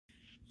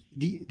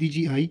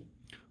DJI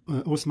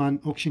Osman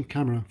auction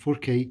camera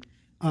 4K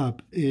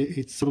app.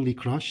 It's suddenly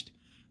crashed,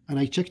 and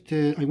I checked.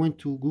 I went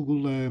to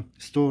Google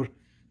store.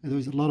 There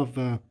was a lot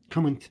of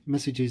comment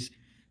messages.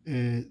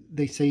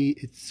 They say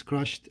it's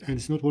crashed and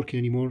it's not working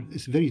anymore.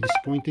 It's very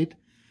disappointed.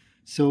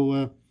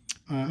 So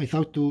I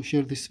thought to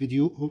share this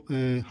video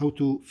how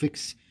to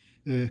fix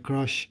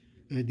crash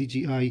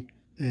DJI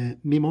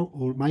Mimo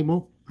or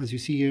Mimo, as you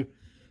see here.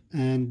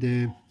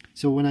 And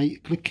so when I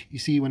click, you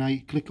see when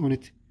I click on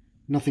it,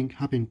 nothing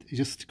happened. It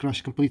just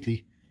crashed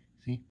completely.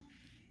 See?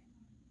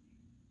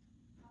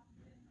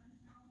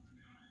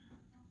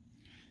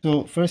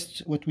 So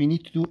first what we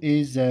need to do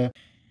is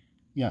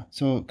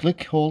so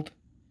click, hold,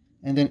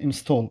 and then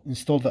install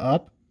the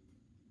app.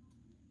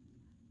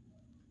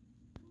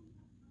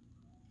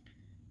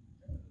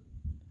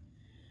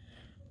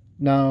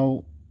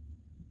 Now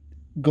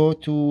go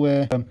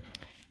to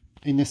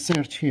in the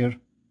search here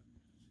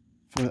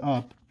for the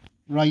app,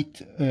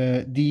 write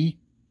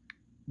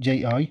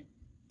DJI,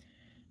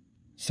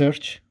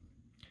 search.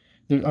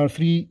 There are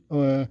three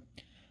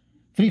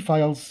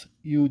files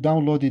you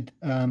downloaded.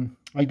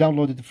 I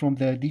downloaded from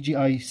the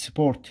DJI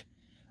support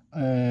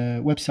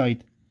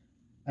website,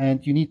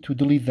 and you need to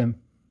delete them.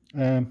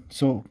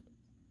 So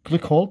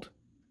click, hold,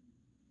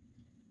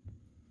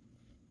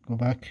 go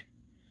back.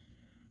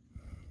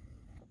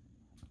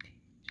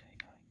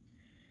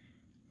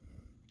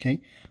 Okay,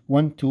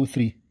 1, 2,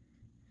 3.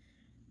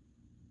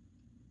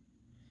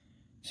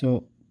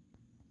 So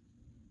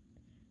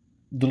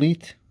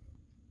delete.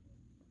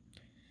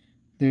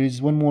 There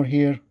is one more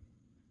here,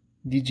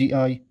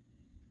 DJI,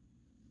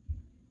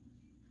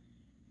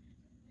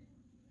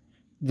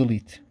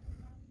 delete,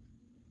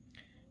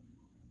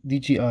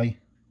 DJI,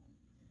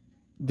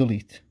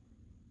 delete,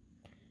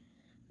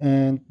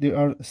 and there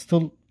are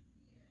still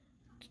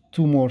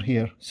 2 more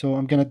here, so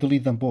I'm gonna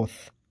delete them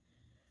both.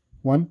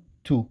 1,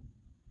 2,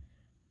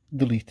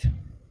 delete.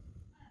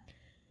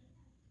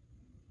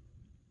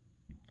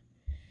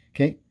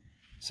 Okay,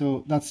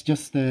 so that's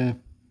just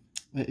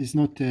it's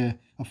not a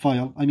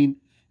file, I mean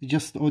it's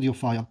just the audio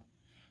file.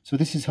 So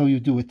this is how you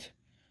do it.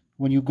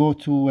 When you go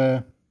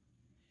to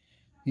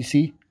you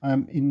see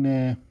I'm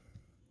in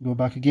go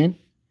back again,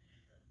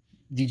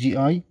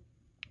 DJI,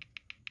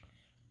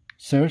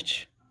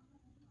 search,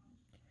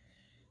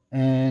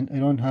 and I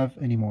don't have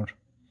any more.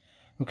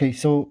 Okay,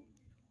 so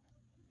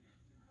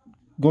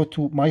go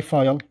to my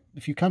file.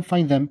 If you can't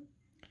find them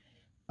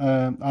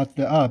at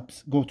the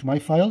apps, go to my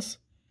files,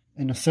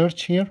 in a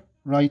search here,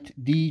 write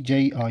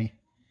DJI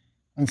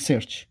and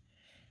search.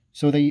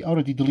 So they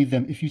already delete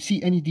them. If you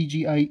see any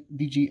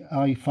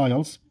DJI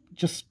files,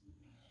 just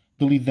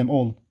delete them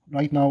all.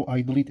 Right now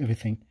I delete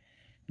everything.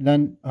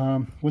 Then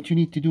what you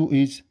need to do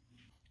is,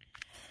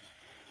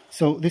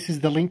 so this is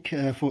the link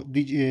for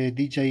DJI.com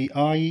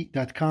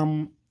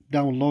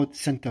download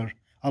center.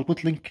 I'll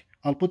put link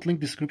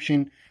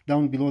description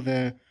down below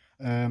the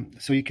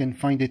so you can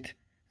find it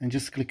and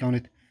just click on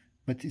it.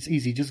 But it's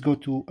easy. Just go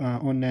to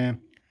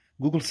on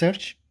Google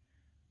search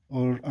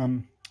or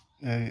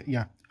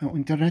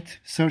internet,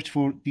 search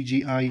for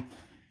DJI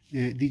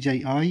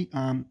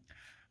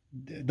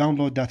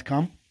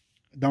download.com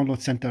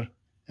download center,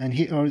 and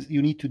here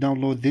you need to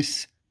download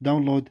this.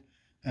 Download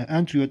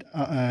Android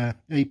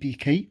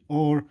APK,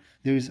 or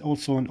there is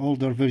also an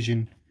older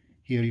version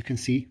here, you can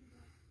see,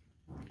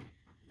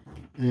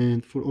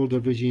 and for older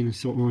version and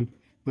so on.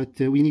 But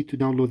we need to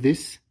download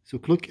this, so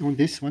click on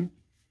this one,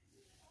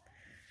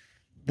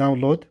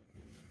 download.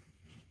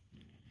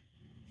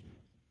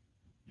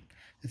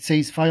 It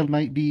says file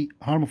might be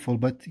harmful,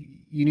 but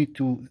you need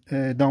to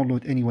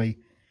download anyway.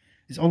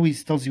 It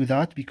always tells you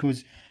that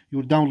because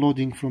you're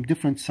downloading from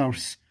different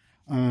source,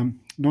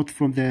 not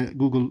from the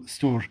Google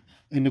store.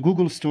 In the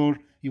Google store,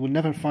 you will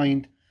never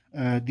find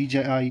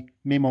DJI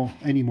Mimo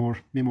anymore,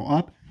 Mimo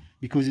app,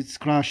 because it's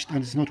crashed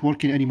and it's not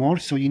working anymore.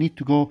 So you need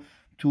to go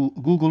to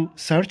Google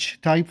search,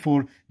 type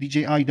for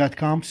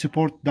DJI.com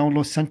support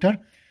download center,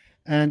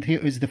 and here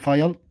is the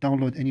file,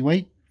 download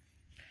anyway.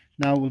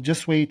 Now we'll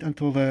just wait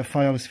until the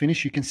file is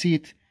finished. You can see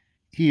it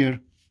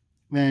here,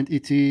 and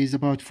it is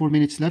about 4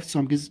 minutes left, so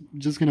I'm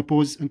just gonna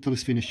pause until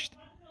it's finished.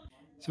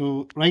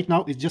 So right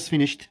now it's just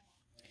finished,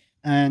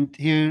 and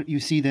here you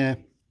see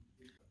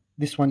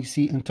this one, you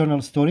see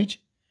internal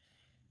storage.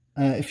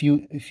 If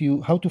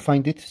you how to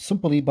find it,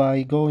 simply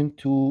by going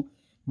to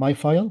my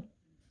file,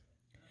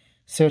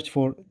 search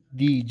for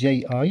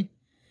DJI,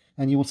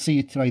 and you will see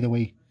it right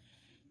away.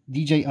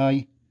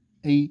 DJI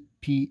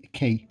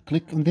APK.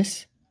 Click on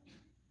this.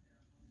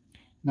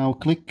 Now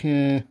click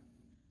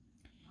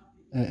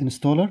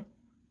installer,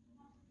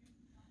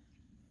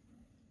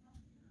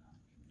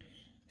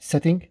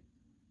 setting,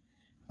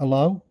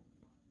 allow,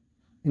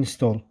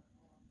 install.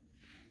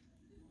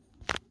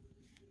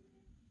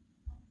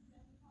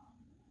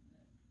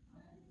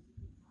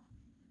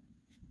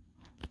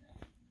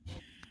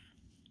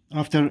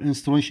 After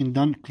installation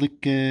done,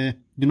 click do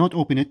not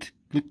open it,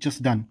 click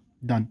just done.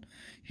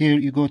 Here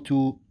you go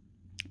to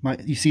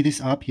you see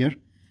this app here,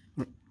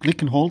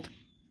 click and hold,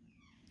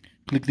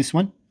 click this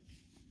one,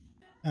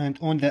 and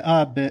on the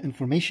app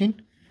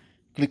information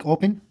click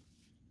open,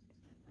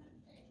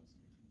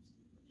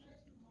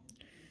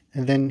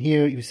 and then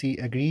here you see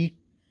agree,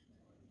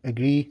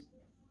 agree,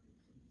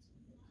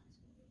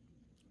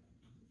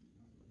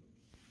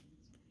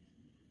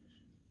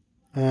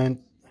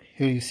 and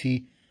here you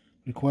see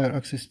require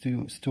access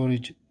to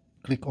storage,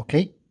 click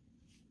OK,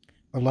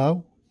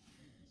 allow,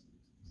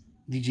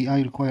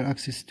 DJI require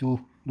access to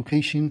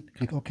location,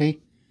 click OK,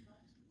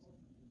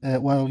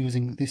 while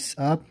using this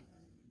app,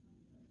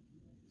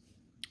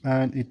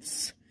 and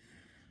it's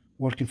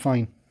working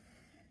fine.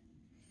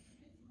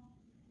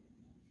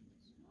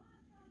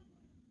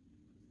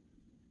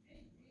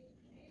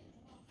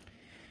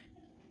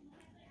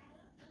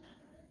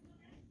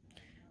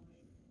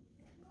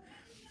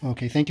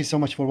 Okay, thank you so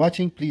much for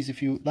watching. Please,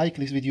 if you like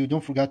this video,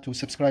 don't forget to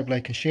subscribe,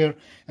 like, and share,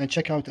 and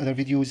check out other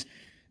videos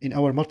in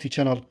our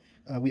multi-channel.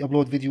 We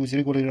upload videos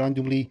regularly,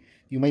 randomly.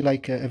 You may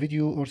like a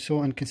video or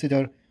so, and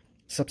consider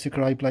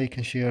subscribe, like,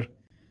 and share.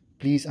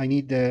 Please, I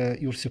need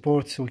your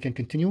support so we can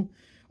continue.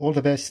 All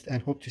the best,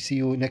 and hope to see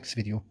you next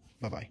video.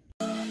 Bye-bye.